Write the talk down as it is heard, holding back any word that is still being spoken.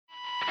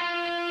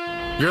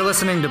You're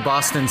listening to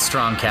Boston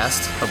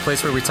Strongcast, a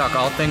place where we talk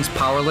all things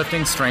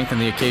powerlifting, strength,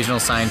 and the occasional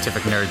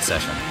scientific nerd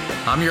session.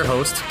 I'm your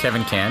host,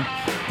 Kevin Can,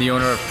 the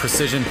owner of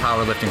Precision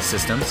Powerlifting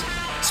Systems,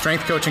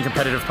 strength coach and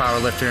competitive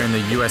powerlifter in the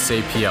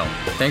USAPL.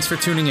 Thanks for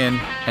tuning in,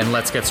 and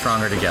let's get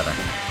stronger together.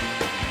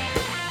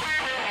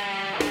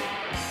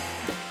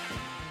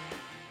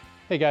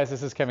 Hey guys,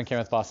 this is Kevin Can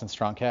with Boston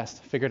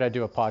Strongcast. Figured I'd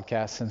do a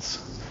podcast since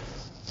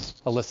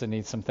Alyssa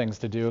needs some things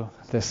to do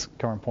at this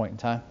current point in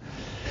time.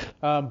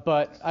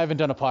 But I haven't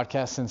done a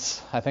podcast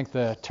since I think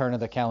the turn of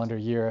the calendar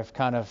year. I've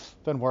kind of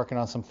been working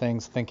on some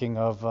things, thinking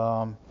of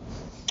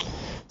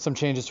some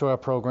changes to our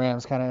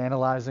programs, kind of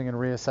analyzing and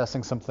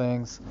reassessing some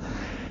things.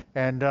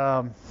 And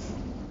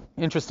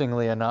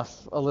interestingly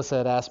enough, Alyssa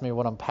had asked me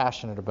what I'm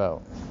passionate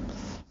about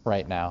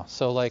right now.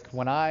 So like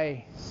when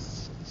I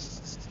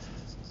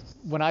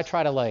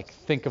try to like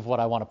think of what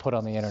I want to put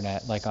on the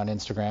internet, like on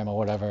Instagram or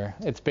whatever,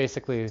 it's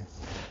basically,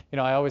 you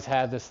know, I always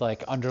had this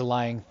like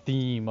underlying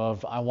theme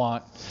of I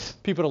want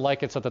people to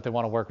like it so that they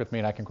want to work with me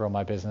and I can grow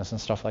my business and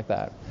stuff like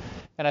that.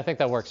 And I think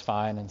that works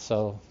fine. And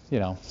so,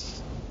 you know,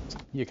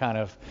 you kind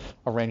of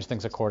arrange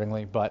things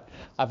accordingly. But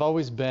I've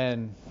always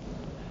been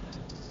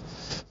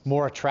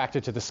more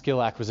attracted to the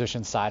skill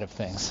acquisition side of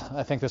things.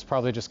 I think this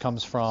probably just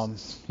comes from,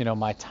 you know,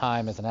 my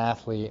time as an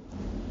athlete,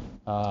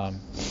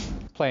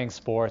 playing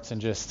sports and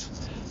just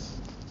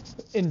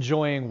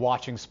enjoying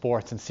watching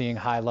sports and seeing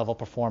high level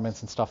performance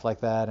and stuff like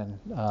that. And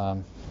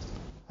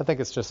I think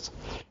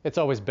it's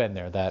always been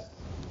there,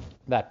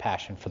 that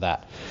passion for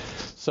that.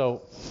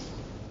 So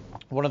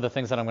one of the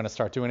things that I'm going to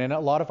start doing, and a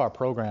lot of our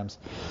programs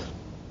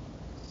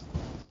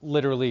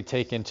literally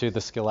take into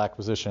the skill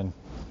acquisition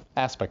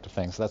aspect of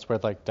things. That's where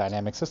like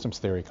dynamic systems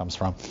theory comes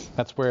from.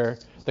 That's where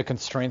the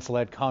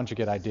constraints-led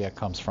conjugate idea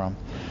comes from.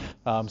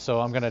 So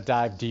I'm going to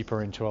dive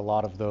deeper into a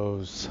lot of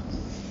those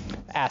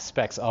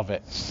aspects of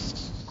it.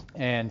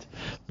 And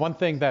one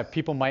thing that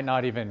people might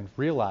not even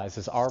realize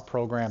is our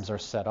programs are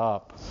set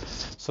up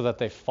so that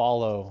they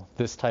follow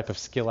this type of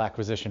skill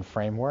acquisition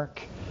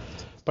framework,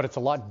 but it's a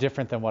lot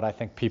different than what I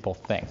think people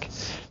think.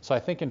 So I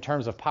think in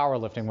terms of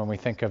powerlifting, when we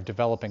think of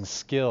developing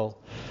skill,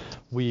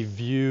 we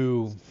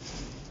view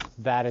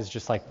that as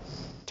just like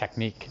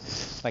technique,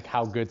 like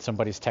how good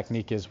somebody's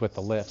technique is with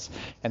the lifts.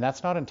 And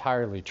that's not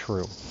entirely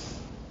true.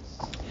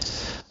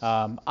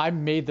 I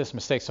made this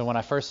mistake. So when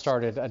I first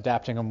started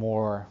adapting a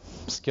more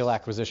skill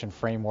acquisition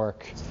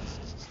framework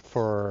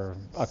for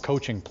a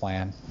coaching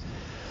plan,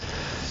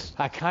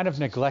 I kind of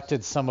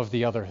neglected some of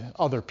the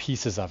other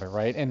pieces of it,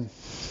 right? And,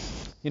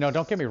 you know,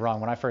 don't get me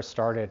wrong, when I first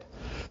started,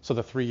 so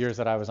the 3 years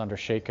that I was under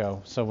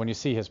Shaco, so when you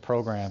see his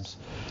programs,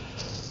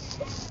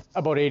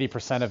 about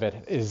 80% of it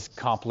is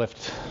comp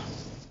lift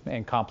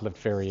and comp lift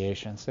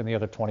variations, and the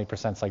other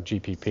 20% is like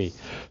GPP.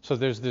 So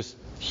there's this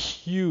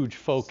huge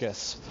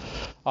focus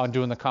on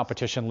doing the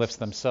competition lifts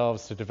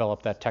themselves to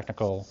develop that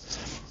technical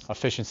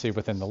efficiency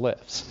within the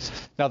lifts.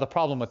 Now the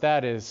problem with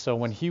that is, so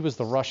when he was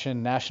the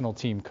Russian national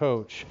team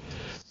coach,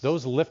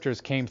 those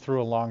lifters came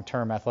through a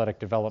long-term athletic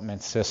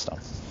development system.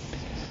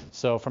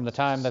 So from the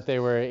time that they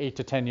were 8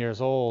 to 10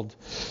 years old,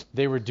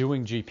 they were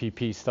doing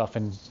GPP stuff,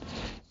 and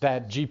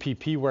that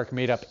GPP work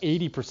made up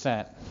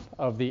 80%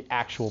 of the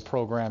actual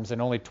programs,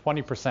 and only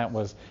 20%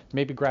 was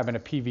maybe grabbing a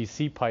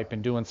PVC pipe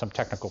and doing some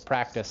technical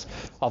practice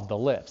of the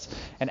lifts.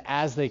 And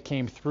as they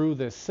came through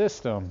this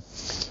system,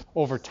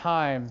 over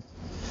time,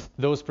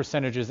 those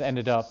percentages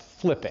ended up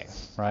flipping,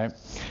 right?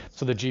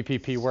 So the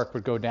GPP work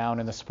would go down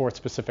and the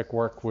sport-specific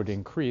work would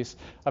increase,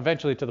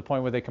 eventually to the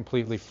point where they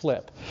completely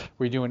flip.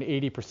 We're doing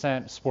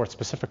 80%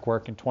 sport-specific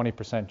work and 20%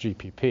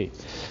 GPP.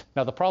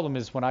 Now the problem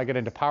is when I get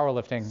into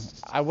powerlifting,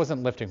 I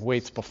wasn't lifting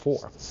weights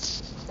before.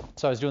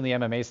 So I was doing the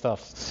MMA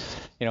stuff,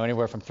 you know,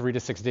 anywhere from 3 to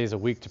 6 days a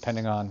week,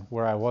 depending on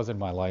where I was in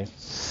my life.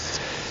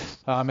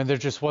 And there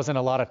just wasn't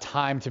a lot of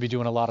time to be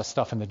doing a lot of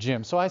stuff in the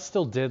gym. So I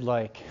still did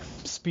like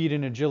speed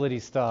and agility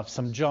stuff,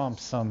 some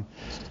jumps, some,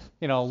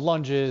 you know,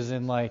 lunges,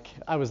 and like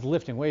I was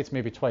lifting weights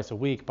maybe twice a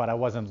week, but I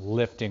wasn't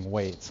lifting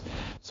weights.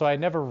 So I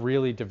never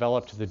really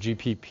developed the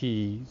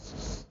GPP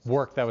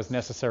work that was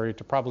necessary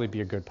to probably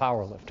be a good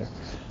power lifter.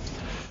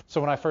 So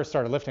when I first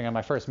started lifting on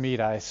my first meet,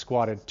 I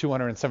squatted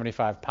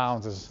 275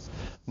 pounds as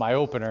my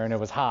opener, and it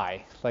was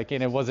high, like,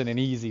 and it wasn't an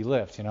easy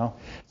lift, you know.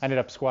 I ended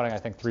up squatting, I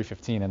think,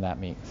 315 in that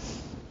meet.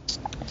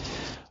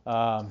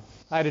 I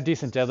had a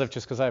decent deadlift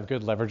just because I have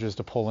good leverages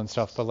to pull and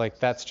stuff, but like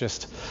that's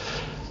just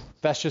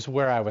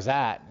where I was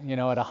at, you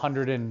know. At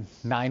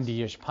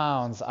 190-ish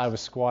pounds, I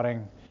was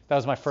squatting. That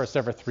was my first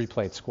ever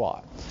 3-plate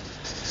squat.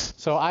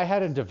 So I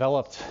hadn't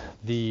developed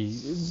the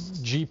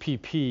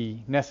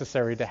GPP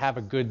necessary to have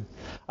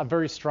a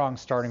very strong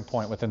starting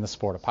point within the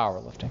sport of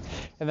powerlifting.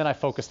 And then I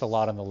focused a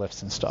lot on the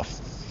lifts and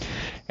stuff.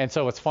 And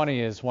so what's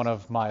funny is one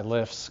of my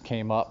lifts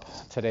came up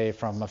today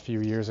from a few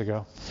years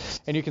ago.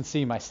 And you can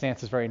see my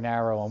stance is very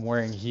narrow. I'm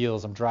wearing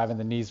heels. I'm driving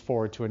the knees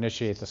forward to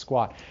initiate the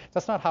squat.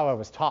 That's not how I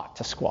was taught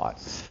to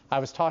squat. I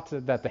was taught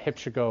that the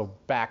hips should go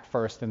back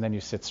first and then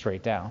you sit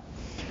straight down.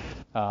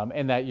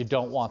 and that you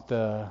don't want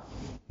the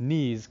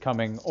knees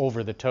coming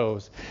over the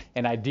toes,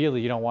 and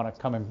ideally you don't want it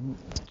coming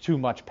too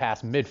much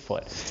past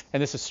midfoot.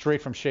 And this is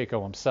straight from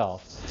Sheiko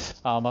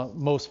himself.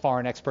 Most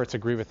foreign experts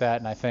agree with that,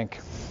 and I think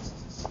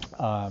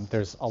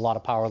there's a lot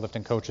of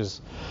powerlifting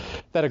coaches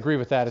that agree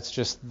with that. It's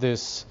just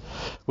this,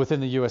 within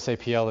the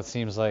USAPL, it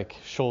seems like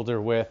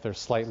shoulder width or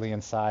slightly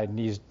inside,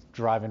 knees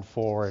driving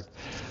forward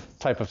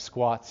type of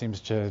squat seems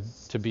to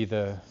be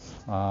the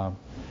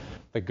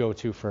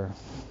go-to for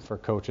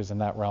coaches in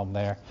that realm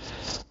there,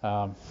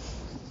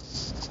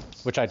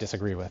 which I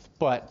disagree with.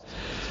 But,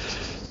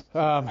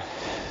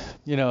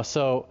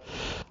 so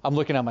I'm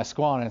looking at my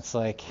squat and it's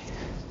like,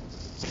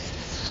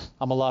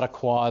 I'm a lot of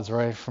quads,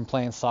 right? From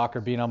playing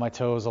soccer, being on my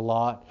toes a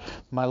lot.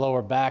 My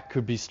lower back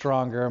could be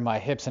stronger. My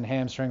hips and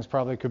hamstrings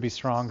probably could be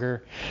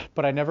stronger.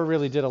 But I never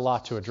really did a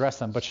lot to address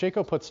them. But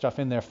Sheiko put stuff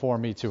in there for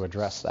me to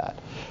address that.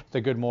 The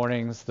good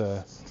mornings,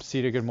 the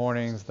seated good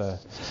mornings, the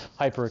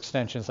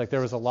hyperextensions. Like there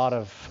was a lot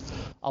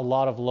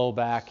of low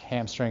back,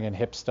 hamstring, and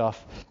hip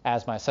stuff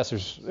as my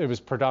accessories. It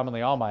was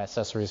predominantly all my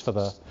accessories for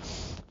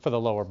the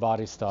lower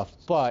body stuff.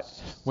 But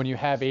when you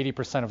have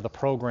 80% of the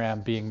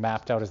program being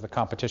mapped out as the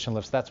competition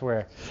lifts, that's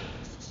where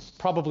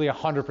probably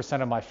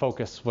 100% of my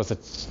focus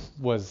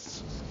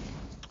was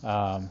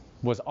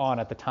on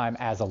at the time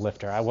as a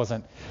lifter. I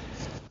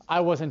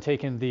wasn't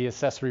taking the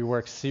accessory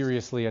work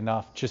seriously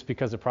enough, just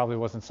because it probably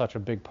wasn't such a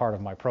big part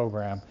of my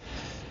program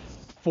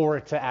for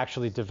it to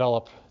actually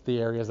develop the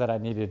areas that I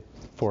needed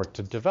for it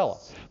to develop.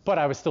 But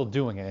I was still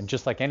doing it, and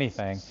just like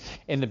anything,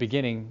 in the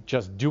beginning,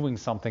 just doing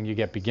something, you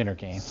get beginner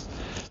gains.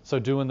 So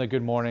doing the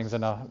good mornings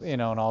and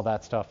and all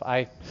that stuff,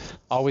 I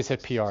always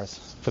hit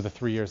PRs for the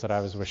 3 years that I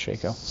was with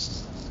Sheiko.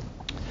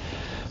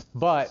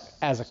 But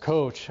as a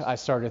coach, I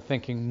started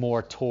thinking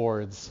more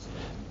towards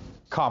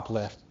comp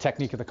lift,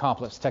 technique of the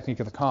comp lifts.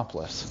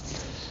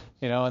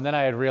 And then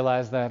I had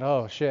realized that,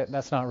 oh shit,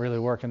 that's not really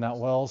working that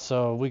well,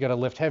 so we got to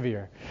lift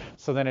heavier.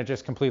 So then it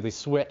just completely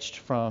switched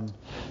from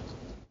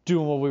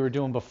doing what we were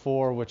doing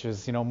before, which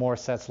is, more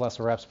sets, less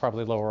reps,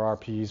 probably lower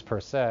RPEs per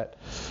set,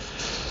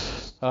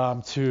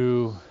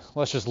 to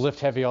let's just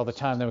lift heavy all the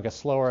time. Then we got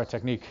slower. Our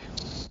technique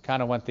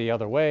kind of went the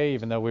other way,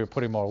 even though we were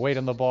putting more weight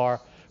on the bar.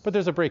 But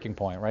there's a breaking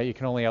point, right? You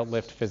can only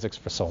outlift physics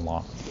for so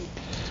long.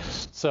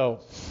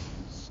 So,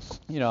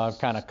 I've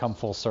kind of come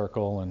full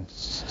circle, and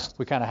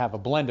we kind of have a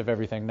blend of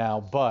everything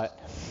now. But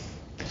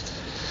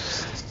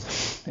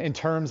in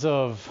terms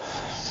of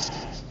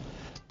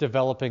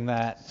developing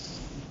that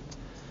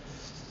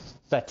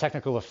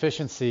technical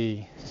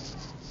efficiency,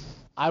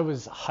 I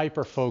was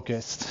hyper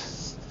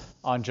focused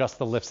on just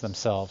the lifts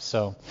themselves.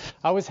 So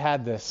I always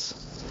had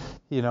this,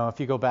 if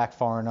you go back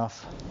far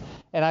enough,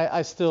 and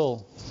I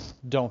still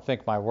don't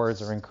think my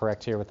words are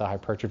incorrect here with the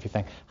hypertrophy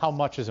thing. How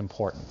much is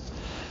important,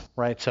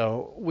 right?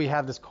 So we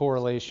have this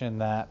correlation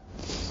that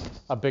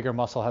a bigger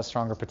muscle has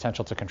stronger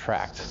potential to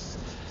contract.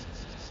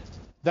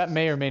 That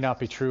may or may not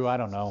be true, I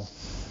don't know.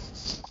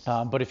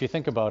 But if you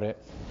think about it,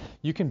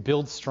 you can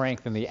build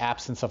strength in the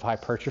absence of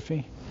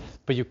hypertrophy,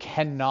 but you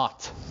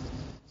cannot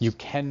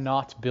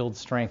build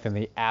strength in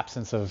the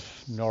absence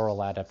of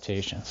neural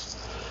adaptations.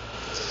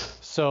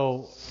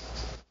 So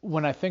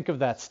when I think of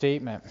that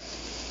statement,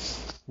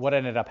 what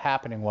ended up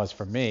happening was,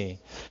 for me,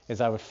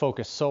 is I would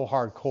focus so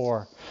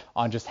hardcore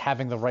on just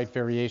having the right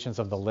variations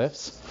of the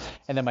lifts.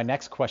 And then my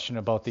next question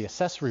about the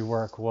accessory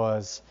work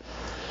was,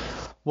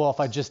 well,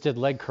 if I just did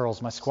leg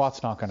curls, my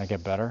squat's not going to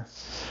get better.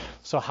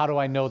 So how do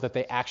I know that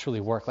they actually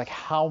work? Like,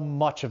 how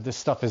much of this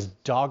stuff is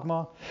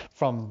dogma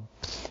from,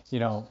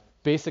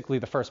 basically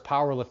the first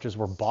powerlifters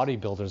were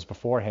bodybuilders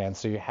beforehand.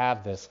 So you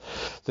have this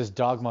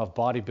dogma of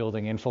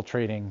bodybuilding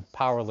infiltrating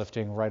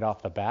powerlifting right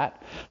off the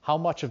bat. How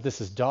much of this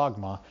is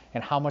dogma,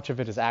 and how much of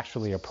it is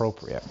actually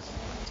appropriate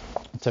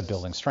to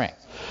building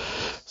strength?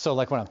 So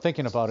like when I'm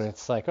thinking about it,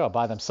 it's like, oh,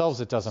 by themselves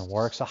it doesn't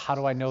work. So how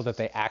do I know that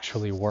they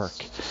actually work?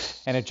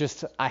 And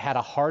I had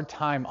a hard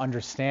time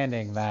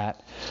understanding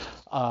that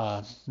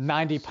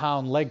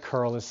 90-pound leg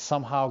curl is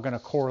somehow going to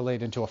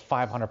correlate into a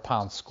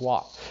 500-pound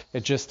squat.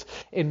 It just,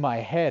 in my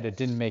head, it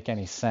didn't make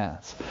any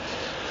sense.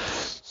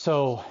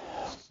 So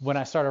when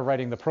I started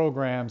writing the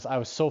programs, I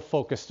was so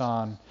focused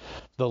on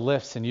the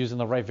lifts and using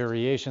the right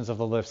variations of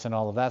the lifts and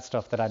all of that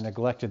stuff that I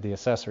neglected the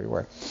accessory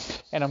work.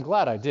 And I'm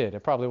glad I did.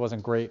 It probably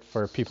wasn't great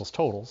for people's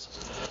totals,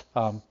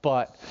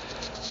 but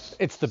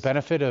it's the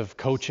benefit of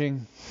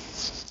coaching.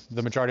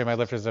 The majority of my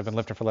lifters have been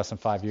lifting for less than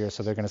 5 years,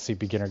 so they're going to see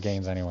beginner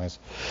gains anyways.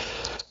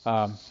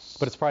 But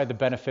it's probably the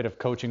benefit of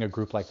coaching a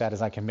group like that,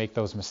 is I can make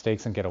those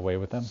mistakes and get away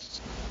with them.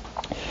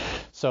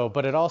 So,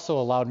 but it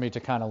also allowed me to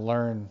kind of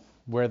learn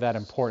where that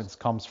importance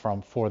comes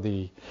from for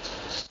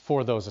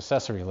those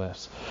accessory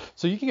lifts.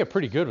 So you can get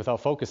pretty good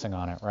without focusing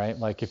on it, right?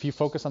 Like if you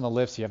focus on the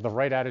lifts, you have the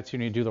right attitude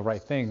and you do the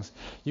right things,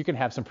 you can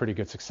have some pretty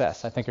good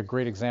success. I think a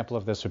great example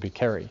of this would be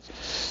Kerry.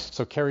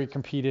 So Kerry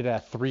competed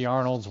at 3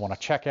 Arnolds, won a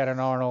check at an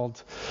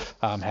Arnold,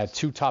 had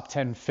 2 top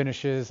 10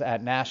 finishes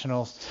at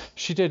nationals.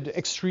 She did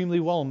extremely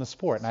well in the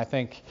sport. And I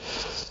think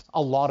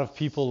a lot of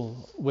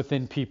people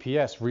within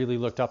PPS really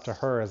looked up to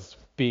her as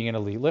being an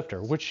elite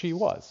lifter, which she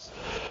was.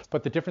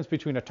 But the difference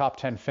between a top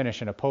 10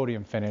 finish and a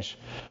podium finish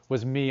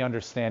was me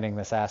understanding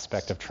this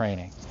aspect of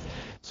training.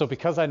 So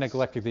because I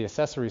neglected the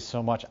accessories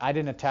so much, I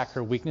didn't attack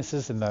her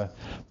weaknesses in the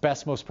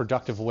best, most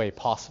productive way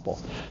possible.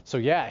 So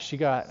yeah, she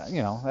got,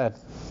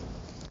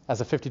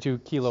 as a 52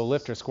 kilo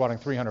lifter, squatting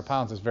 300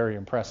 pounds is very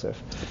impressive.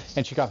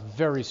 And she got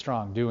very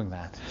strong doing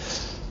that.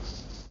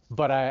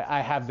 But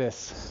I have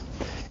this,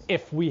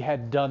 if we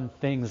had done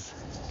things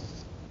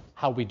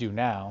how we do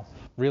now,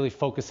 really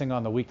focusing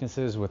on the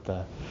weaknesses with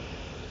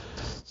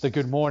the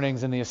good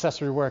mornings and the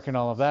accessory work and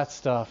all of that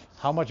stuff,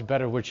 how much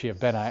better would she have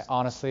been? I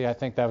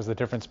think that was the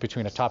difference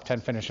between a top 10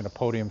 finish and a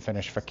podium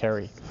finish for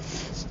Kerry.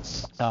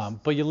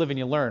 But you live and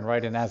you learn,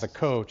 right? And as a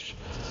coach,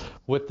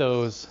 with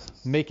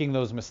making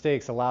those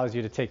mistakes allows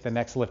you to take the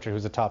next lifter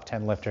who's a top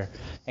 10 lifter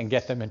and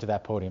get them into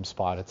that podium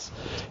spot. It's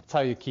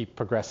how you keep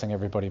progressing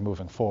everybody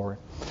moving forward.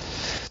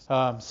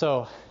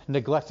 So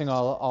neglecting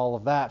all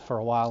of that for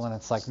a while, and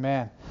it's like,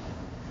 man,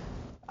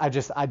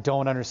 I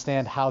don't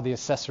understand how the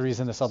accessories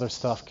and this other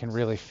stuff can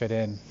really fit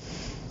in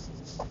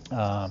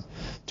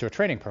to a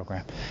training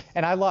program.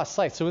 And I lost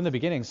sight. So in the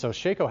beginning,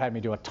 Shaco had me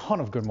do a ton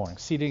of good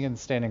mornings, seating and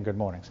standing good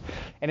mornings.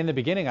 And in the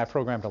beginning, I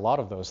programmed a lot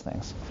of those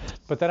things.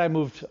 But then I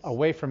moved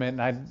away from it,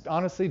 and I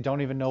honestly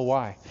don't even know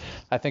why.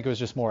 I think it was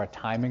just more a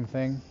timing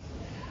thing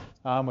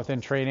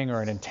within training,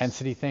 or an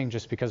intensity thing,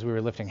 just because we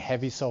were lifting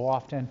heavy so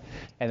often.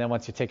 And then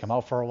once you take them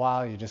out for a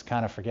while, you just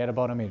kind of forget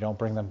about them and you don't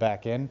bring them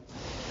back in.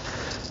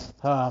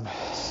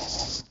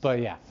 But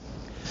yeah,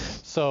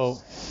 so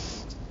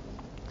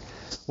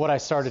what I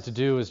started to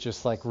do is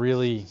just like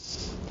really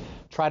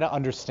try to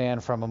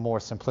understand from a more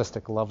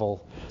simplistic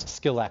level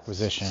skill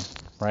acquisition,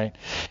 right?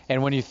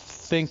 And when you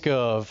think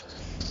of,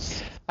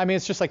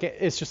 it's just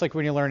like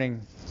when you're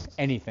learning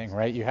anything,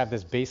 right? You have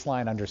this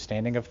baseline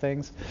understanding of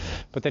things,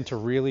 but then to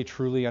really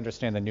truly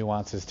understand the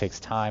nuances takes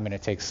time, and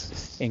it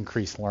takes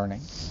increased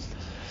learning.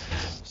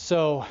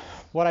 So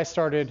what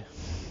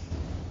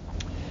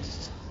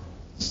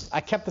I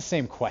kept the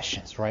same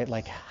questions, right?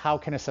 Like, how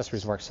can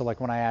accessories work? So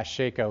like when I asked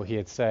Shaco, he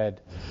had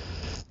said,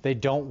 they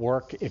don't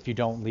work if you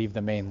don't leave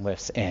the main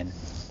lifts in.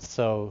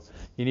 So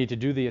you need to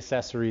do the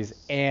accessories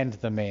and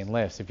the main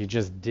lifts. If you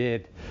just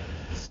did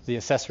the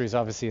accessories,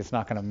 obviously it's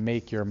not going to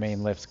make your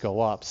main lifts go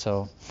up.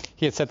 So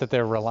he had said that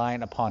they're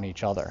reliant upon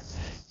each other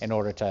in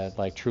order to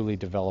like truly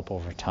develop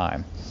over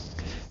time.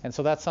 And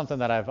so that's something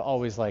that I've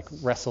always like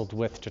wrestled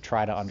with to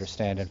try to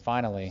understand. And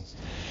finally,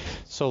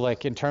 so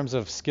like in terms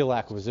of skill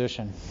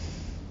acquisition,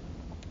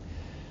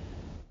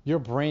 your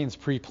brain's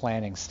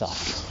pre-planning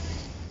stuff,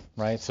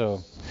 right?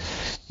 So,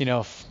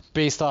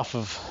 based off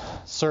of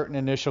certain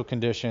initial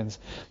conditions,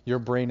 your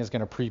brain is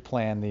going to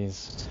pre-plan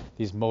these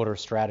motor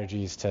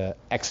strategies to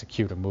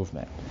execute a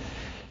movement.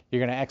 You're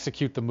going to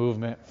execute the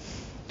movement,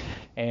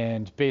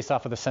 and based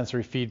off of the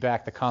sensory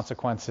feedback, the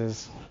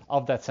consequences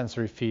of that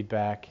sensory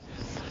feedback,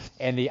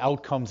 and the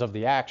outcomes of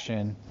the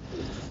action,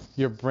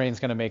 your brain's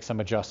going to make some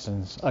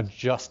adjustments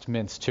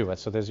to it.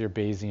 So there's your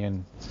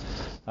Bayesian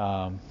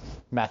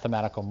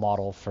mathematical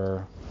model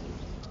for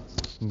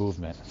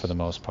movement for the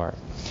most part,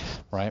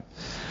 right?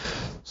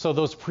 So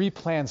those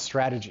pre-planned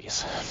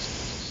strategies.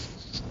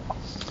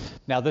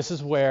 Now this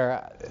is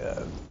where,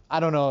 I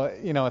don't know,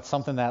 it's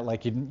something that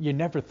like you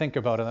never think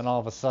about, and then all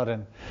of a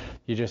sudden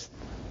you just,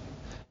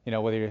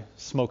 whether you're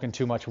smoking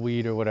too much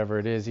weed or whatever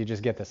it is, you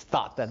just get this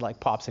thought that like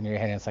pops into your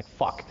head, and it's like,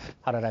 fuck,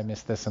 how did I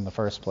miss this in the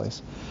first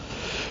place?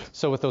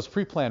 So with those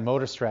pre-planned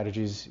motor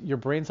strategies, your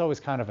brain's always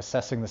kind of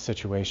assessing the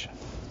situation,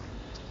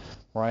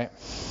 right?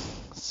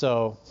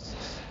 So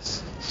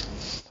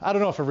I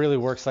don't know if it really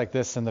works like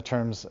this in the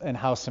terms and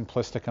how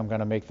simplistic I'm going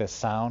to make this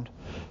sound,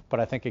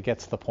 but I think it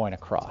gets the point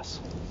across.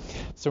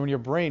 So when your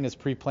brain is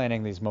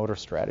pre-planning these motor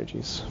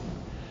strategies,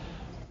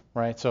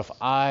 right? So if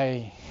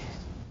I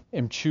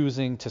am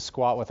choosing to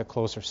squat with a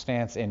closer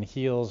stance in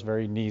heels,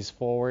 very knees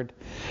forward,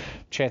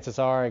 chances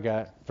are I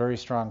got very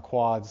strong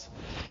quads,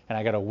 and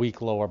I got a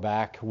weak lower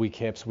back, weak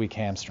hips, weak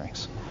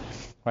hamstrings.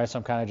 Right, so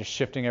I'm kind of just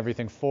shifting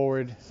everything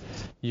forward,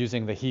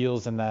 using the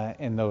heels in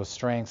those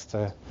strengths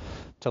to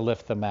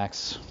lift the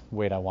max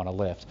weight I want to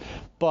lift.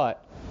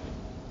 But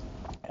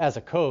as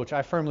a coach,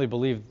 I firmly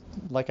believe,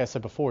 like I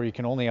said before, you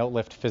can only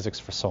outlift physics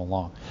for so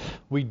long.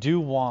 We do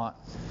want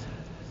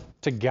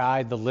to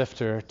guide the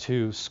lifter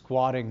to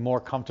squatting more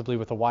comfortably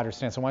with a wider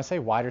stance. And when I say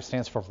wider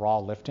stance for raw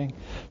lifting,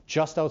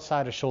 just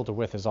outside of shoulder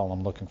width is all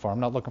I'm looking for. I'm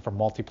not looking for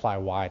multiply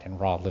wide in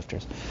raw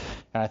lifters.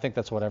 And I think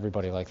that's what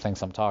everybody like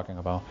thinks I'm talking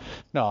about.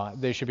 No,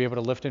 they should be able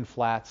to lift in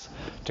flats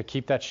to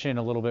keep that shin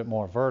a little bit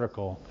more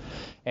vertical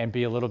and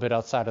be a little bit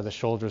outside of the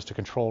shoulders to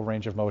control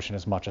range of motion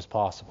as much as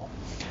possible.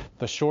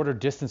 The shorter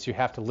distance you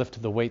have to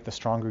lift the weight, the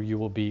stronger you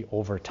will be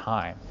over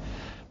time.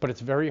 But it's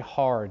very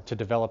hard to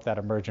develop that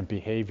emergent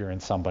behavior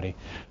in somebody,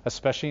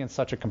 especially in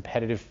such a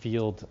competitive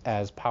field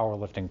as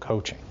powerlifting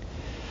coaching,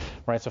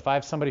 right? So if I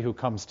have somebody who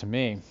comes to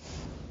me,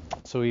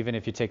 so even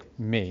if you take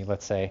me,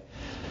 let's say,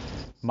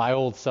 my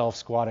old self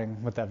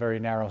squatting with that very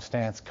narrow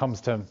stance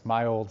comes to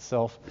my old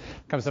self,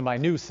 comes to my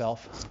new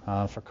self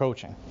for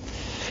coaching.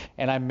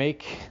 And I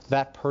make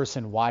that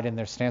person widen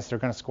their stance, they're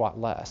going to squat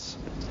less,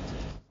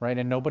 right?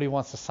 And nobody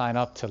wants to sign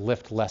up to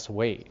lift less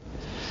weight.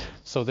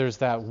 So there's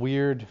that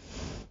weird,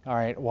 all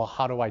right, well,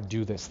 how do I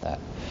do this then,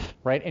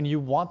 right? And you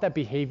want that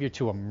behavior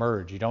to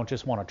emerge. You don't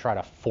just want to try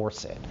to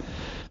force it,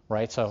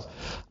 right? So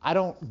I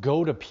don't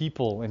go to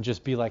people and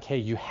just be like, hey,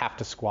 you have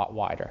to squat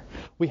wider.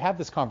 We have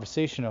this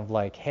conversation of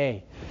like,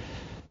 hey,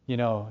 you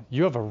know,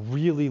 you have a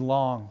really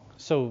long,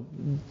 so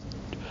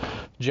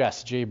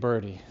Jess, Jay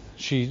Birdie,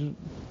 she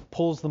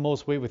pulls the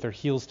most weight with her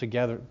heels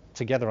together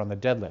on the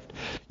deadlift.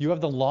 You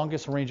have the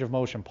longest range of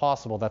motion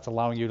possible that's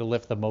allowing you to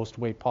lift the most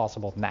weight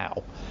possible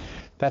now.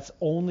 That's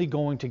only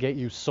going to get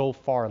you so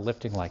far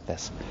lifting like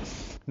this.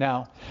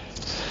 Now,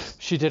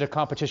 she did a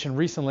competition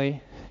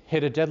recently,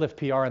 hit a deadlift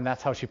PR, and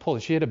that's how she pulled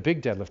it. She hit a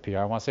big deadlift PR.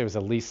 I want to say it was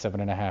at least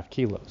 7.5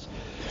 kilos.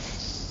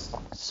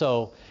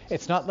 So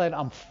it's not that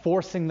I'm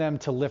forcing them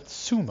to lift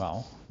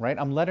sumo, right?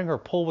 I'm letting her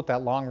pull with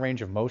that long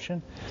range of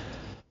motion,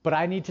 but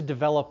I need to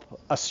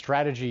develop a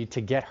strategy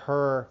to get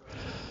her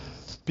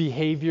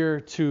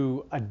behavior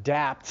to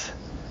adapt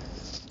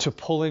to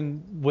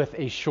pulling with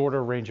a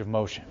shorter range of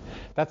motion.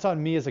 That's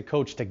on me as a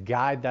coach to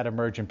guide that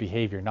emergent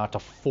behavior, not to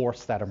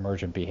force that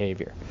emergent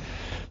behavior.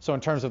 So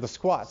in terms of the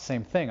squat,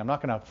 same thing. I'm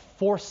not going to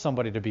force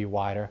somebody to be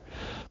wider,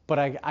 but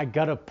I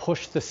got to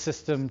push the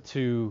system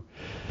to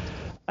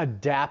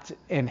adapt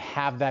and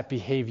have that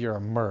behavior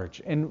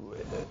emerge. And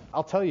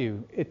I'll tell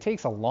you, it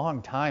takes a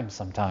long time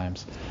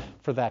sometimes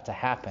for that to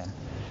happen.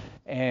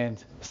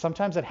 And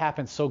sometimes it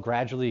happens so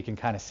gradually you can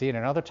kind of see it,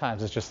 and other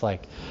times it's just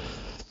like,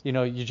 you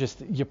know,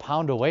 you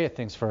pound away at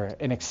things for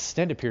an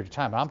extended period of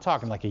time. I'm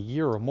talking like a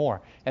year or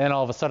more, and then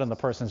all of a sudden the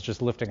person's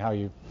just lifting how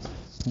you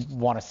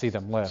want to see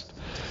them lift.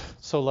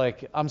 So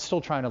like, I'm still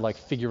trying to like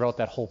figure out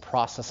that whole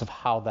process of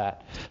how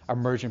that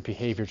emergent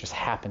behavior just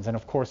happens. And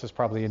of course, there's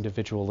probably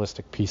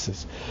individualistic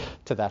pieces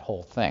to that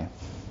whole thing.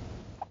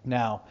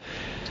 Now,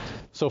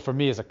 so for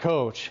me as a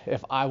coach,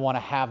 if I want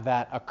to have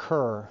that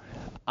occur,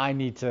 I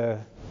need to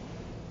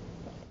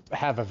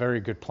have a very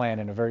good plan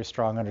and a very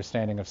strong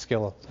understanding of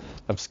skill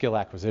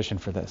acquisition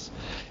for this.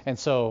 And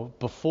so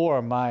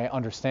before, my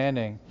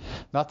understanding,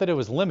 not that it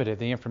was limited,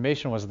 the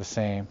information was the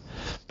same,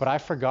 but I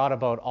forgot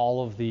about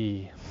all of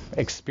the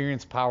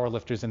experienced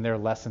powerlifters and their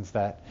lessons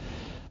that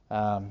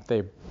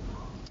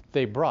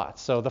they brought.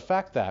 So the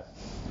fact that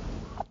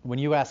when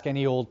you ask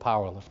any old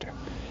powerlifter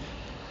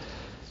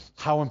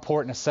how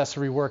important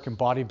accessory work and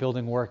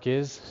bodybuilding work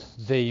is,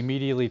 they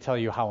immediately tell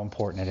you how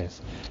important it is.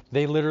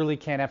 They literally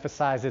can't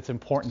emphasize its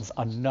importance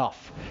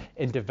enough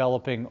in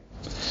developing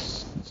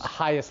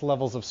highest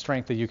levels of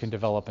strength that you can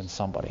develop in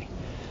somebody,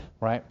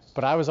 right?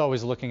 But I was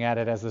always looking at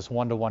it as this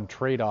one-to-one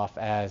trade-off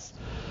as,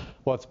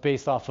 well, it's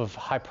based off of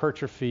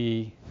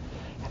hypertrophy,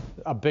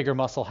 a bigger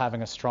muscle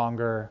having a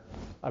stronger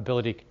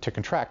ability to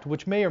contract,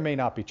 which may or may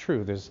not be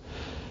true. There's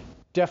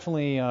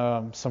definitely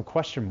some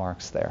question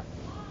marks there.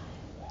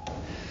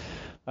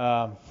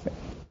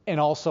 And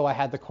also I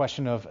had the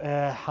question of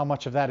how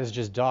much of that is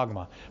just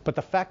dogma. But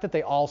the fact that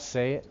they all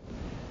say it,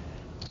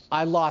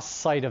 I lost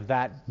sight of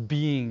that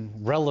being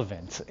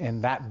relevant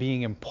and that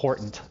being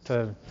important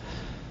to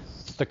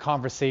the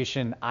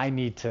conversation I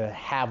need to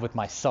have with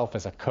myself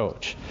as a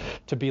coach.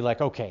 To be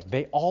like, okay,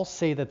 they all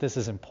say that this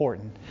is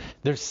important.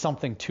 There's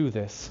something to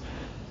this.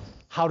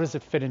 How does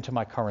it fit into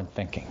my current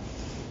thinking?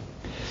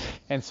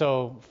 And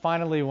so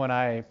finally, when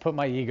I put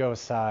my ego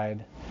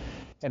aside,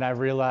 and I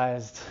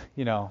realized,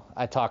 you know,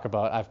 I've talked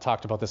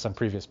about this on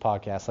previous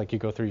podcasts, like you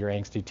go through your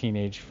angsty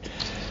teenage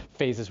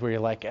phases where you're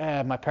like,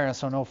 my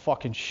parents don't know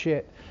fucking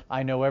shit.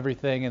 I know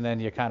everything. And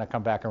then you kind of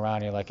come back around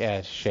and you're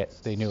like, shit,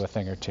 they knew a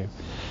thing or two,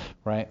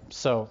 right?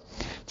 So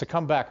to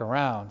come back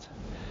around,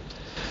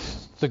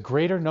 the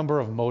greater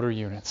number of motor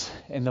units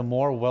and the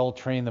more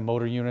well-trained the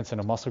motor units in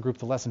a muscle group,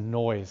 the less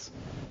noise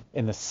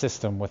in the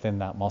system within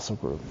that muscle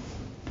group.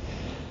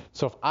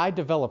 So if I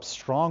develop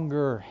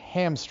stronger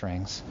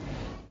hamstrings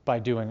by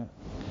doing,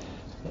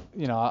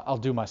 you know, I'll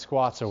do my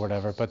squats or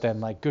whatever, but then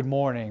like good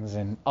mornings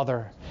and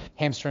other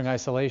hamstring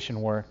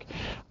isolation work,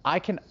 I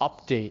can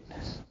update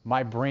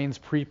my brain's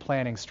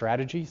pre-planning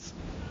strategies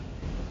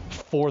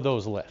for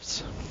those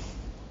lifts,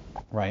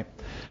 right?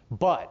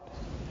 But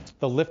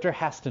the lifter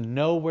has to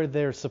know where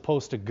they're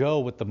supposed to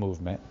go with the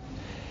movement.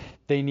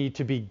 They need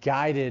to be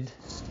guided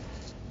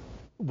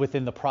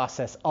within the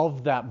process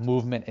of that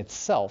movement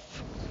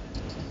itself.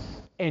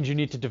 And you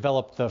need to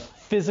develop the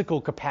physical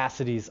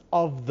capacities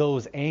of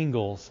those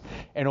angles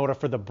in order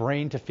for the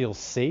brain to feel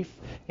safe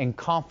and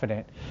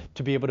confident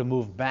to be able to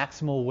move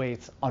maximal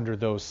weights under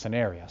those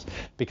scenarios.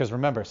 Because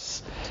remember,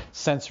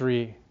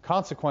 sensory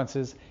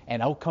consequences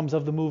and outcomes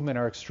of the movement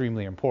are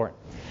extremely important.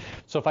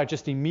 So if I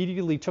just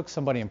immediately took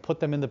somebody and put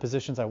them in the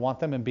positions I want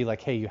them and be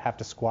like, hey, you have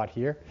to squat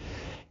here,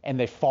 and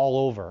they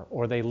fall over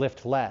or they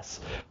lift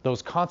less,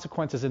 those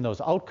consequences and those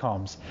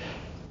outcomes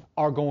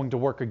are going to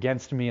work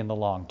against me in the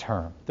long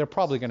term. They're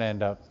probably going to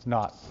end up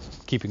not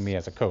keeping me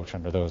as a coach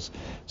under those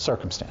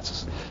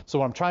circumstances. So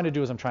what I'm trying to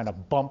do is I'm trying to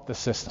bump the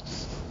system.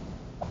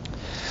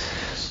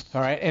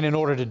 All right, and in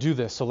order to do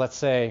this, so let's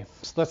say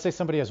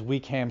somebody has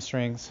weak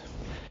hamstrings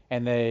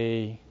and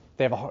they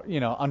have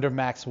under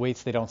max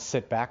weights, they don't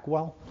sit back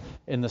well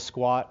in the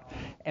squat,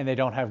 and they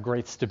don't have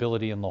great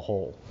stability in the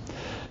hole.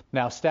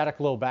 Now,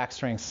 static low back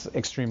strength is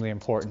extremely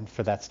important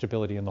for that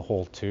stability in the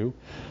hole too,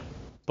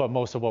 but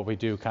most of what we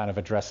do kind of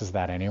addresses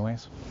that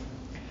anyways.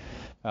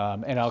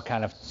 And I'll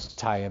kind of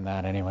tie in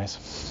that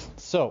anyways.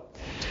 So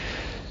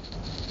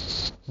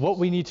what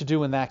we need to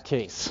do in that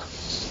case,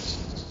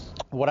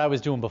 what I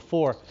was doing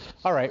before,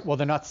 all right, well,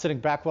 they're not sitting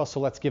back well, so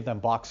let's give them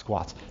box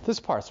squats. This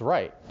part's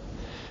right.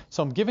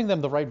 So I'm giving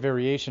them the right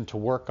variation to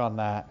work on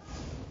that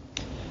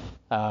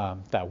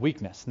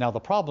weakness. Now, the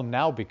problem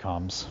now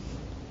becomes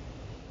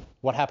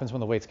what happens when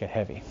the weights get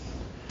heavy.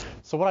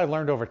 So what I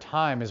learned over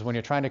time is when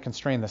you're trying to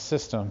constrain the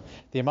system,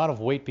 the amount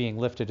of weight being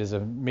lifted is a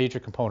major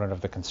component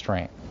of the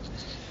constraint,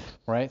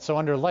 right? So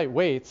under light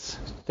weights,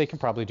 they can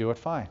probably do it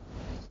fine.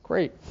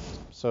 Great.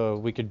 So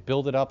we could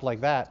build it up like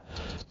that,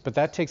 but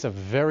that takes a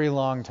very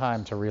long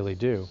time to really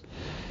do.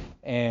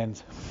 And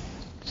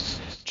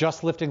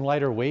just lifting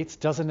lighter weights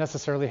doesn't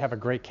necessarily have a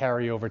great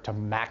carryover to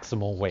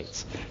maximal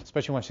weights,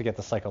 especially once you get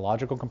the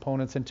psychological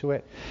components into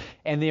it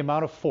and the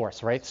amount of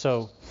force, right?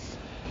 So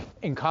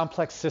in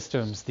complex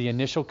systems, the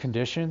initial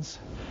conditions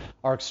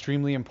are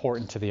extremely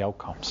important to the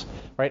outcomes,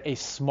 right? A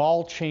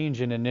small change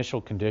in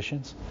initial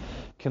conditions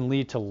can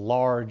lead to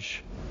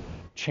large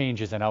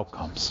changes in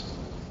outcomes.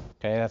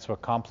 Okay, that's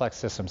what complex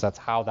systems, that's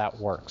how that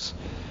works.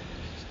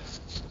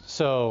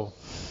 So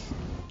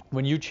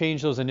when you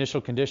change those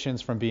initial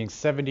conditions from being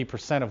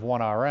 70% of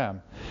 1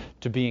 RM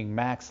to being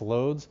max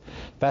loads,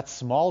 that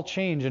small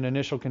change in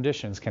initial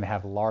conditions can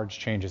have large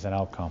changes in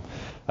outcome,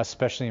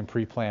 especially in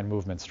pre-planned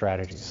movement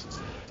strategies.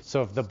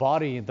 So if the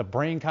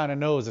brain kind of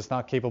knows it's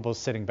not capable of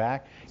sitting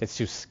back, it's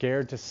too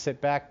scared to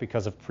sit back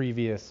because of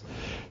previous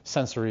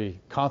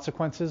sensory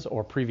consequences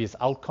or previous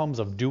outcomes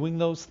of doing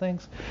those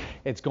things,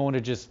 it's going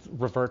to just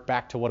revert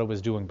back to what it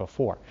was doing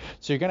before.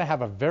 So you're going to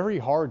have a very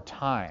hard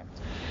time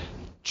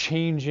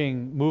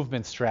changing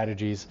movement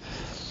strategies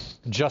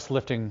just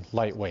lifting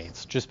light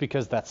weights, just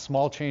because that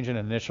small change in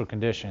initial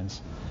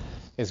conditions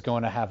is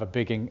going to have a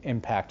big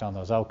impact on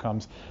those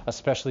outcomes,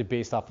 especially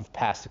based off of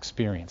past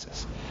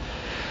experiences.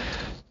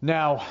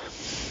 Now,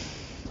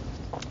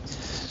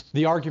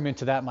 the argument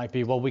to that might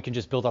be, well, we can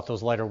just build up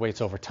those lighter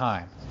weights over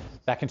time.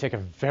 That can take a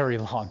very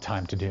long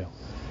time to do.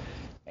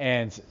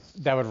 And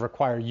that would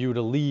require you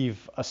to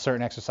leave a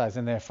certain exercise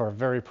in there for a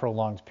very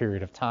prolonged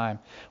period of time,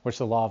 which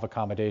the law of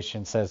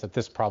accommodation says that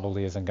this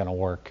probably isn't going to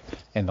work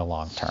in the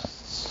long term.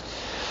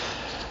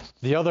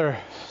 The other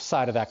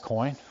side of that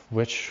coin,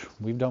 which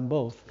we've done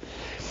both,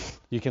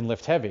 you can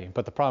lift heavy.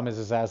 But the problem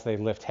is as they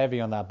lift heavy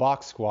on that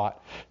box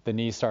squat, the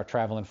knees start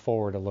traveling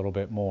forward a little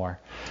bit more.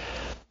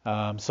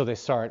 So they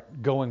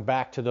start going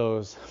back to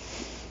those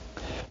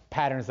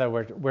patterns that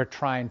we're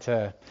trying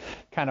to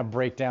kind of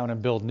break down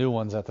and build new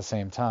ones at the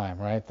same time,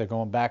 right? They're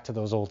going back to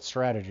those old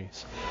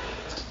strategies.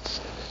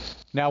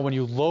 Now, when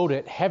you load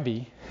it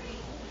heavy,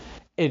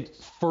 it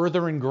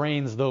further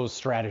ingrains those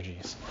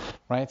strategies,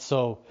 right?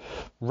 So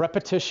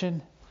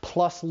repetition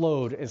plus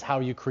load is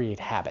how you create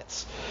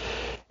habits.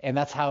 And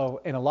that's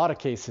how, in a lot of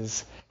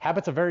cases,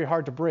 habits are very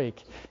hard to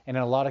break, and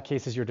in a lot of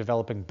cases, you're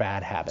developing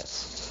bad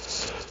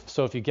habits.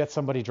 So if you get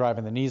somebody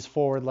driving the knees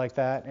forward like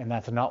that, and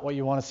that's not what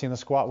you want to see in the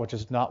squat, which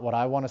is not what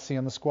I want to see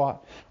in the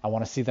squat, I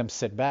want to see them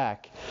sit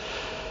back.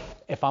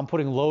 If I'm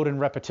putting load and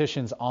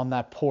repetitions on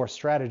that poor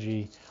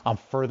strategy, I'm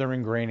further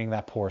ingraining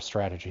that poor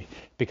strategy.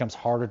 It becomes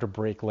harder to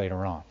break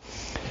later on.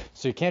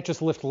 So you can't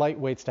just lift light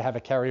weights to have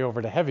it carry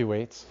over to heavy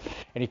weights,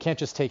 and you can't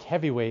just take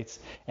heavy weights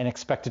and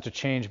expect it to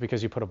change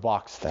because you put a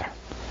box there.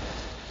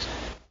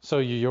 So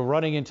you're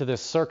running into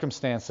this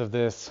circumstance of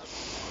this,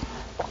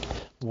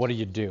 what do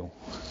you do?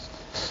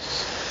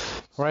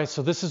 Right,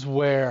 so this is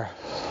where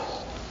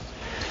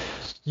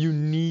you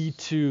need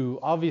to,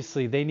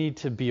 obviously they need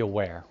to be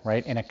aware,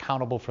 right, and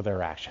accountable for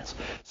their actions.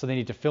 So they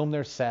need to film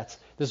their sets.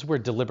 This is where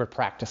deliberate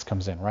practice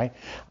comes in, right?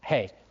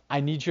 Hey, I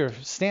need your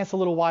stance a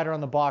little wider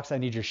on the box. I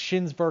need your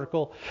shins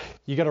vertical.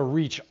 You got to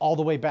reach all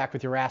the way back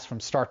with your ass from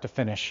start to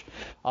finish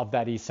of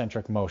that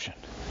eccentric motion.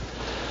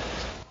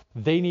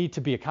 They need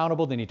to be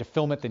accountable. They need to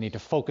film it. They need to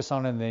focus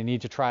on it, and they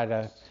need to try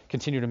to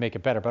continue to make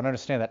it better. But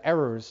understand that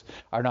errors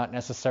are not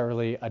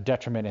necessarily a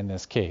detriment in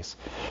this case.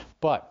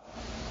 But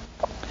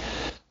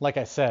like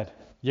I said,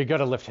 you got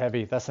to lift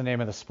heavy. That's the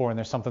name of the sport, and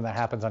there's something that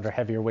happens under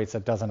heavier weights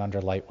that doesn't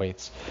under light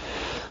weights.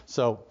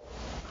 So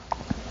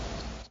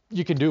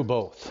you can do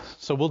both.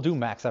 So we'll do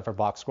max effort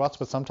box squats,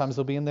 but sometimes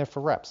they'll be in there for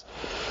reps.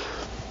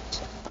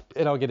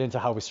 And I'll get into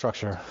how we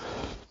structure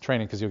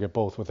training because you'll get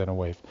both within a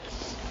wave.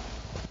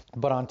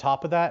 But on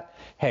top of that,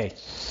 hey,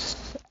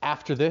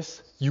 after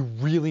this, you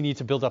really need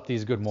to build up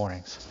these good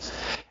mornings.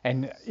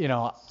 And, you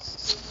know,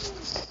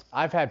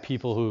 I've had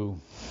people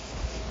who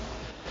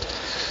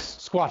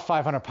squat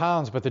 500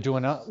 pounds, but they're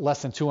doing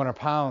less than 200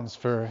 pounds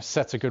for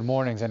sets of good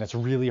mornings, and it's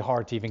really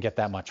hard to even get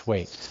that much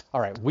weight.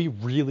 All right, we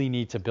really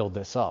need to build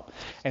this up.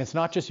 And it's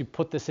not just you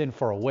put this in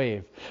for a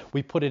wave,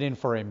 we put it in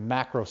for a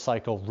macro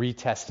cycle,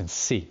 retest and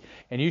see.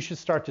 And you should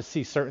start to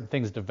see certain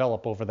things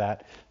develop over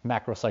that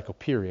macro cycle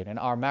period. And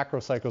our macro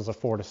cycles are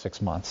 4 to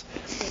 6 months.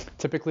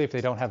 Typically, if they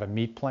don't have a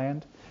meet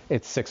planned,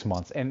 it's 6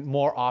 months. And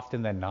more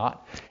often than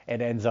not, it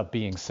ends up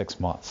being 6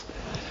 months.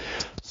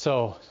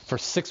 So for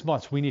 6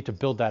 months, we need to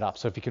build that up.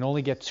 So if you can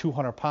only get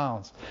 200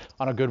 pounds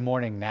on a good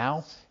morning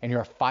now, and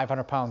you're a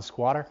 500 pound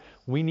squatter,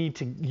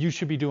 you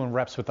should be doing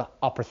reps with the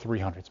upper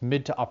 300s,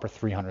 mid to upper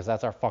 300s.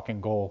 That's our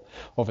fucking goal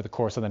over the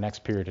course of the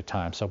next period of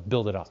time. So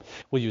build it up.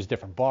 We'll use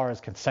different bars,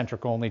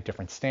 concentric only,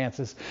 different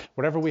stances,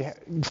 whatever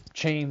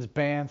chains,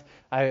 bands.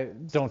 I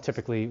don't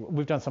typically,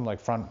 we've done some like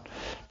front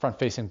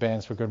facing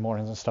bands for good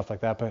mornings and stuff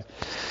like that, but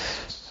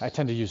I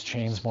tend to use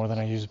chains more than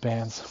I use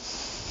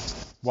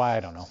bands. Why, I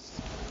don't know.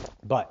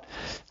 But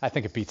I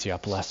think it beats you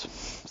up less.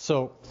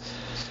 So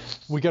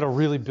we got to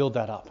really build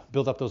that up,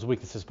 build up those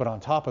weaknesses. But on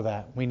top of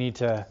that, we need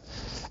to,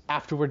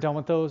 after we're done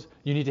with those,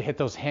 you need to hit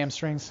those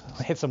hamstrings,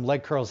 hit some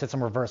leg curls, hit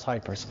some reverse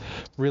hypers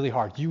really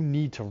hard. You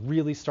need to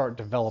really start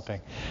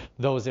developing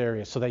those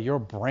areas so that your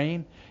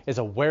brain is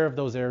aware of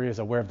those areas,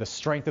 aware of the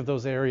strength of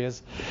those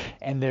areas,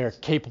 and they're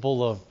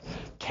capable of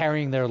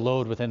carrying their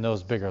load within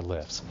those bigger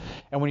lifts.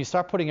 And when you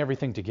start putting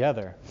everything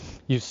together,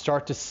 you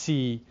start to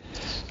see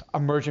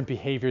emergent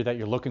behavior that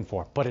you're looking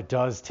for. But it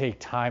does take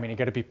time, and you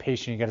got to be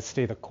patient. You got to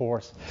stay the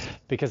course,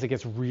 because it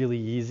gets really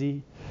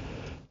easy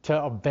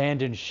to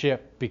abandon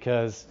ship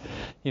because,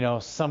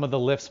 some of the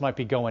lifts might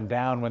be going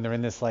down when they're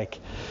in this like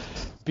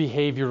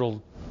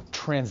behavioral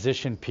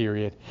transition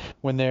period.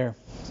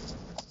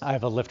 I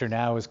have a lifter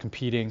now who's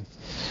competing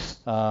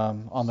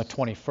on the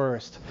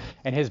 21st,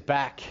 and his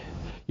back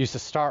used to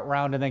start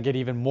round and then get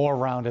even more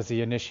round as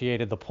he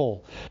initiated the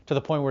pull, to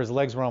the point where his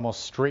legs were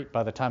almost straight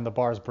by the time the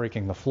bar is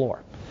breaking the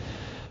floor.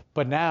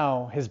 But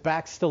now his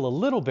back's still a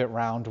little bit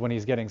round when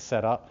he's getting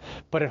set up,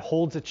 but it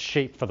holds its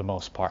shape for the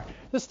most part.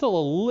 There's still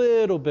a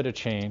little bit of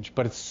change,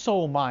 but it's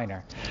so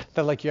minor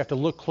that you have to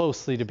look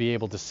closely to be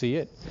able to see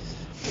it.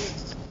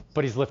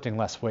 But he's lifting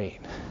less weight,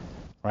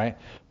 right?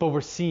 But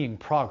we're seeing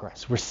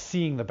progress. We're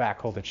seeing the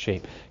back hold its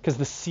shape, because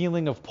the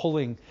ceiling of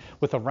pulling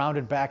with a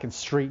rounded back and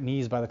straight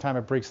knees by the time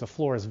it breaks the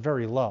floor is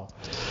very low.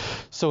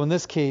 So in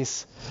this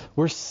case,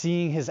 we're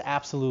seeing his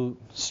absolute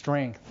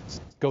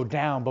strength go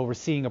down, but we're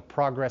seeing a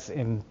progress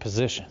in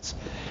positions.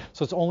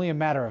 So it's only a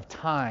matter of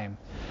time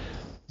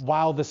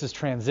while this is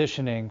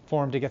transitioning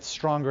for him to get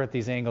stronger at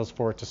these angles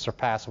for it to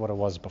surpass what it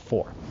was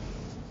before.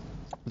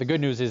 The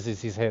good news is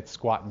he's hit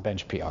squat and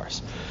bench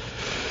PRs.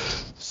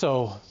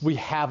 So we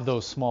have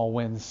those small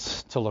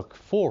wins to look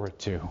forward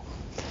to.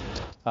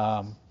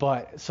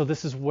 So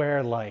this is where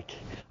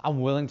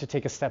I'm willing to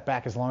take a step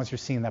back as long as you're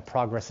seeing that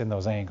progress in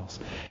those angles.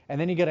 And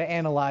then you got to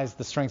analyze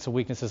the strengths and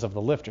weaknesses of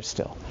the lifter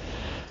still.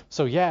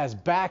 So yeah, his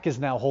back is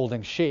now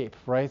holding shape,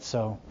 right?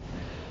 So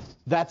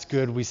that's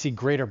good. We see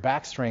greater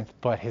back strength,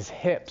 but his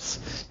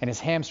hips and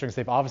his hamstrings,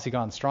 they've obviously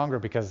gone stronger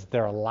because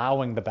they're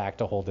allowing the back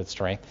to hold its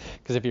strength.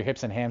 Because if your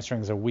hips and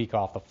hamstrings are weak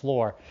off the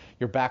floor,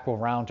 your back will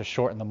round to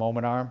shorten the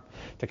moment arm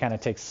to kind of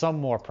take some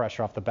more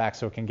pressure off the back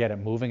so it can get it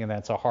moving, and then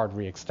it's a hard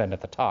re-extend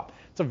at the top.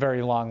 It's a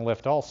very long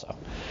lift also.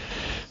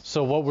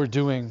 So what we're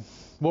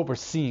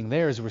seeing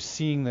there is we're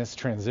seeing this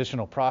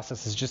transitional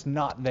process is just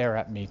not there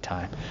at meet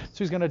time. So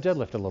he's going to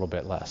deadlift a little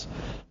bit less.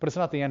 But it's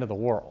not the end of the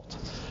world,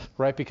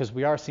 right? Because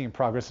we are seeing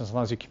progress, and as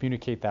long as you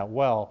communicate that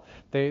well,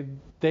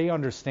 they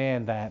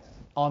understand that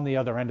on the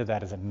other end of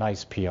that is a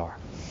nice PR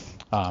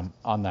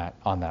on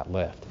that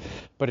lift.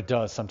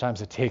 But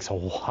sometimes it takes a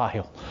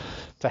while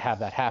to have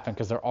that happen,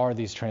 because there are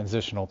these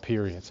transitional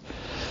periods.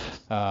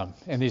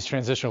 And these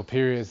transitional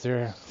periods,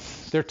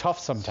 they're tough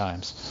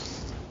sometimes.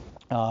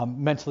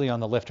 Mentally on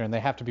the lifter, and they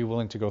have to be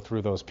willing to go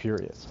through those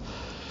periods.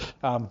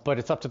 But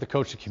it's up to the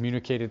coach to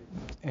communicate it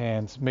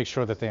and make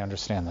sure that they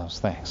understand those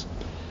things.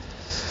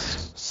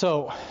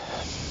 So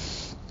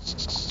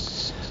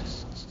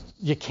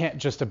you can't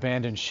just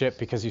abandon ship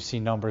because you see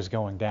numbers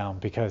going down,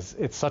 because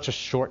it's such a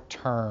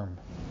short-term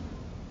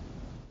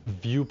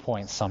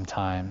viewpoint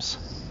sometimes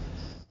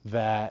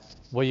that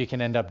what you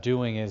can end up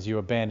doing is you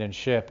abandon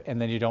ship, and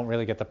then you don't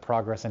really get the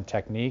progress in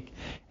technique,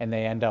 and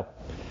they end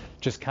up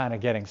just kind of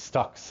getting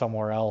stuck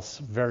somewhere else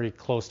very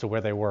close to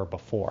where they were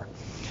before.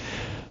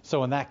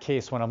 So in that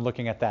case, when I'm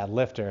looking at that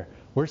lifter,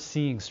 we're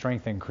seeing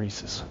strength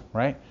increases,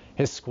 right?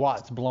 His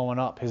squat's blowing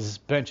up, his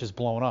bench is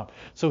blowing up.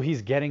 So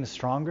he's getting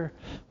stronger.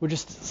 We're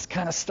just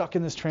kind of stuck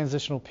in this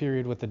transitional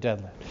period with the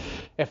deadlift.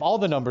 If all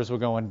the numbers were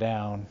going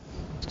down,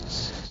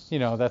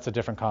 that's a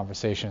different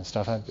conversation and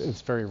stuff.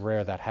 It's very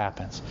rare that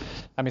happens.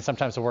 I mean,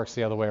 sometimes it works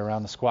the other way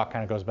around. The squat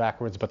kind of goes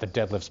backwards, but the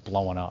deadlift's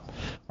blowing up,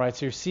 right?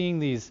 So you're seeing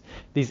these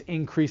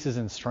increases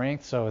in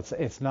strength. So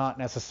it's not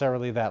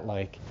necessarily that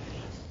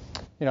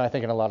I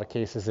think in a lot of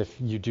cases, if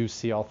you do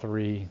see all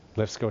three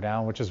lifts go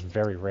down, which is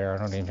very rare,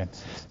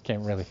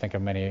 can't really think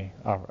of many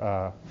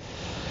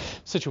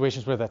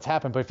situations where that's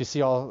happened. But if you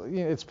see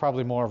it's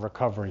probably more a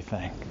recovery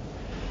thing.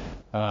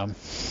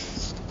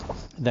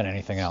 than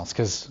anything else.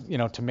 Because,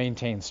 to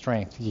maintain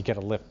strength, you get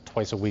a lift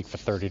twice a week for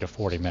 30 to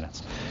 40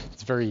 minutes.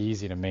 It's very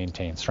easy to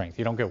maintain strength.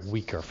 You don't get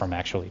weaker from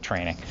actually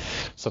training.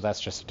 So that's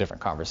just a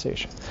different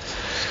conversation,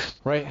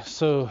 right?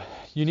 So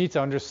you need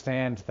to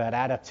understand that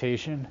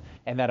adaptation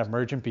and that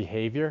emergent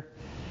behavior,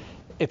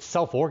 it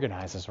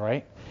self-organizes,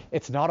 right?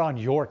 It's not on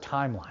your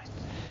timeline.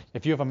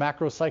 If you have a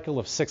macro cycle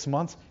of 6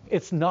 months,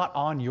 it's not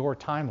on your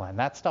timeline.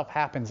 That stuff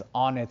happens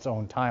on its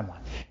own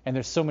timeline. And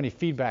there's so many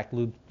feedback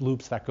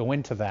loops that go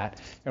into that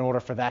in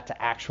order for that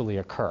to actually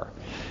occur.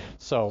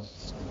 So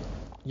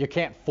you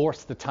can't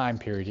force the time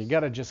period. You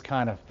got to just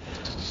kind of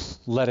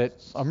let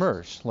it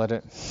emerge, let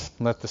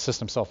the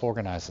system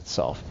self-organize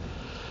itself.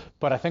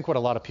 But I think what a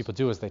lot of people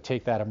do is they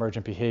take that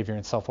emergent behavior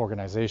and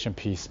self-organization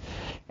piece,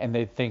 and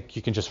they think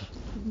you can just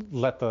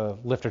let the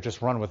lifter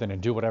just run with it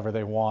and do whatever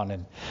they want,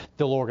 and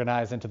they'll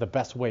organize into the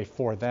best way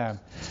for them.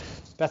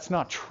 That's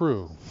not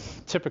true.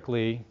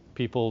 Typically,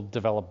 people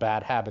develop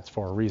bad habits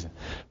for a reason.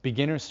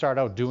 Beginners start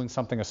out doing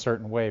something a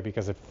certain way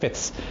because it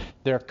fits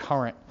their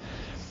current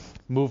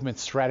movement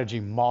strategy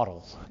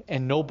model,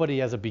 and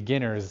nobody as a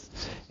beginner is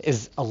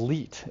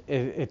elite.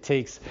 It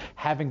takes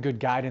having good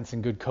guidance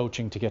and good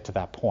coaching to get to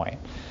that point.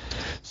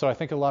 So I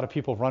think a lot of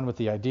people run with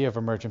the idea of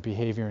emergent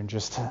behavior and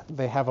just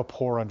they have a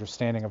poor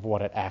understanding of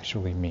what it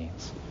actually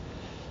means.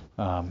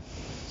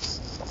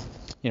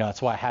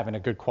 That's why having a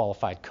good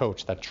qualified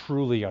coach that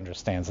truly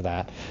understands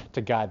that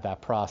to guide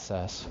that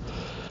process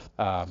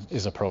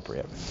is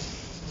appropriate.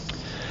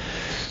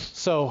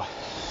 So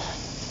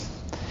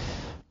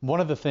one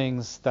of the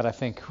things that I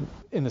think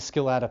in the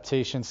skill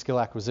adaptation, skill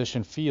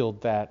acquisition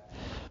field that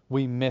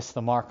we miss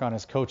the mark on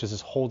as coaches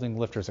is holding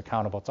lifters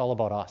accountable. It's all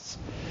about us.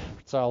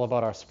 It's all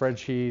about our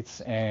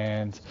spreadsheets,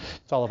 and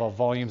it's all about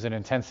volumes and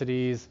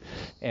intensities,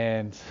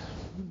 and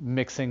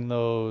mixing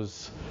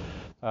those,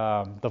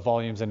 the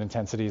volumes and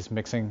intensities,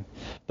 mixing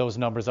those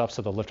numbers up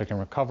so the lifter can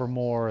recover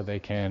more. They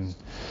can,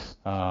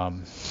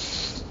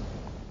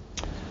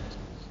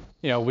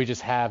 we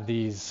just have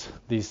these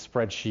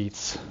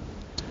spreadsheets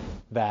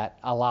that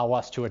allow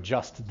us to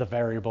adjust the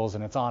variables,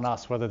 and it's on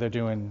us whether they're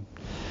doing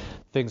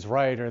things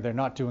right or they're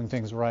not doing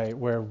things right,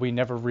 where we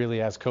never really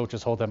as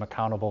coaches hold them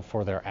accountable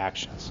for their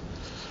actions.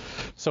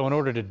 So in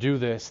order to do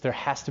this, there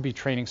has to be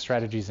training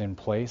strategies in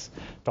place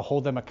to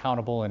hold them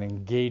accountable and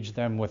engage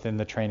them within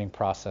the training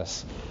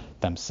process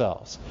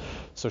themselves.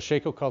 So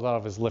Sheiko called out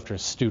of his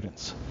lifters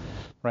students,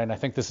 right? And I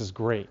think this is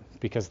great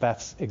because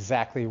that's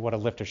exactly what a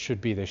lifter should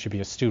be. They should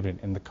be a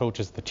student, and the coach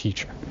is the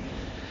teacher.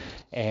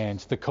 And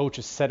the coach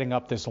is setting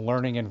up this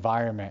learning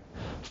environment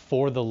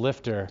for the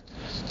lifter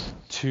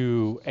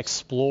to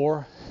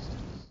explore,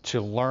 to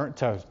learn,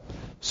 to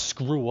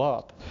screw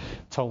up,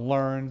 to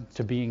learn,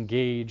 to be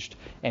engaged,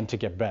 and to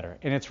get better.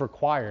 And it's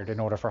required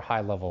in order for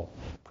high level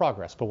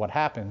progress. But what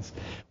happens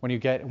when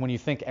you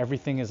think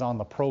everything is on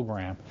the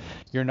program,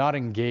 you're not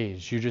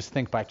engaged. You just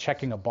think by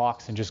checking a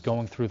box and just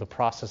going through the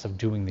process of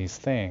doing these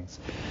things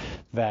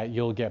that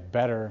you'll get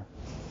better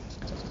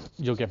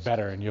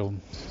and you'll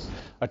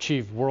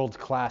achieve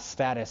world-class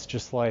status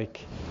just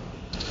like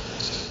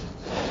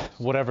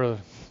whatever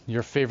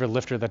your favorite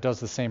lifter that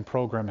does the same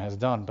program has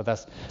done. But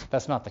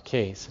that's not the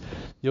case.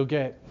 You'll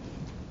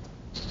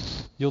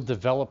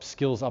develop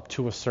skills up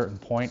to a certain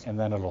point, and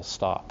then it'll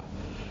stop.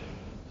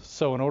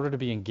 So in order to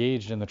be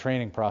engaged in the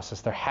training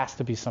process, there has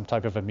to be some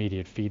type of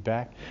immediate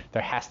feedback.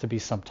 There has to be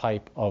some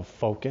type of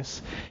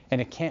focus,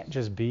 and it can't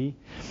just be.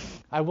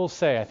 I will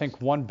say, I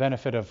think one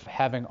benefit of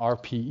having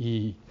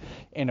RPE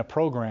in a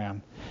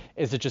program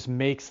is it just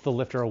makes the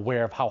lifter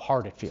aware of how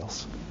hard it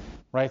feels,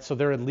 right? So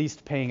they're at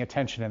least paying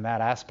attention in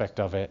that aspect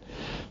of it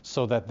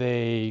so that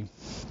they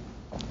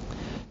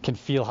can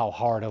feel how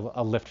hard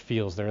a lift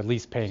feels. They're at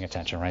least paying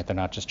attention, right? They're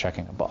not just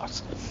checking a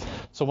box.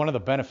 So one of the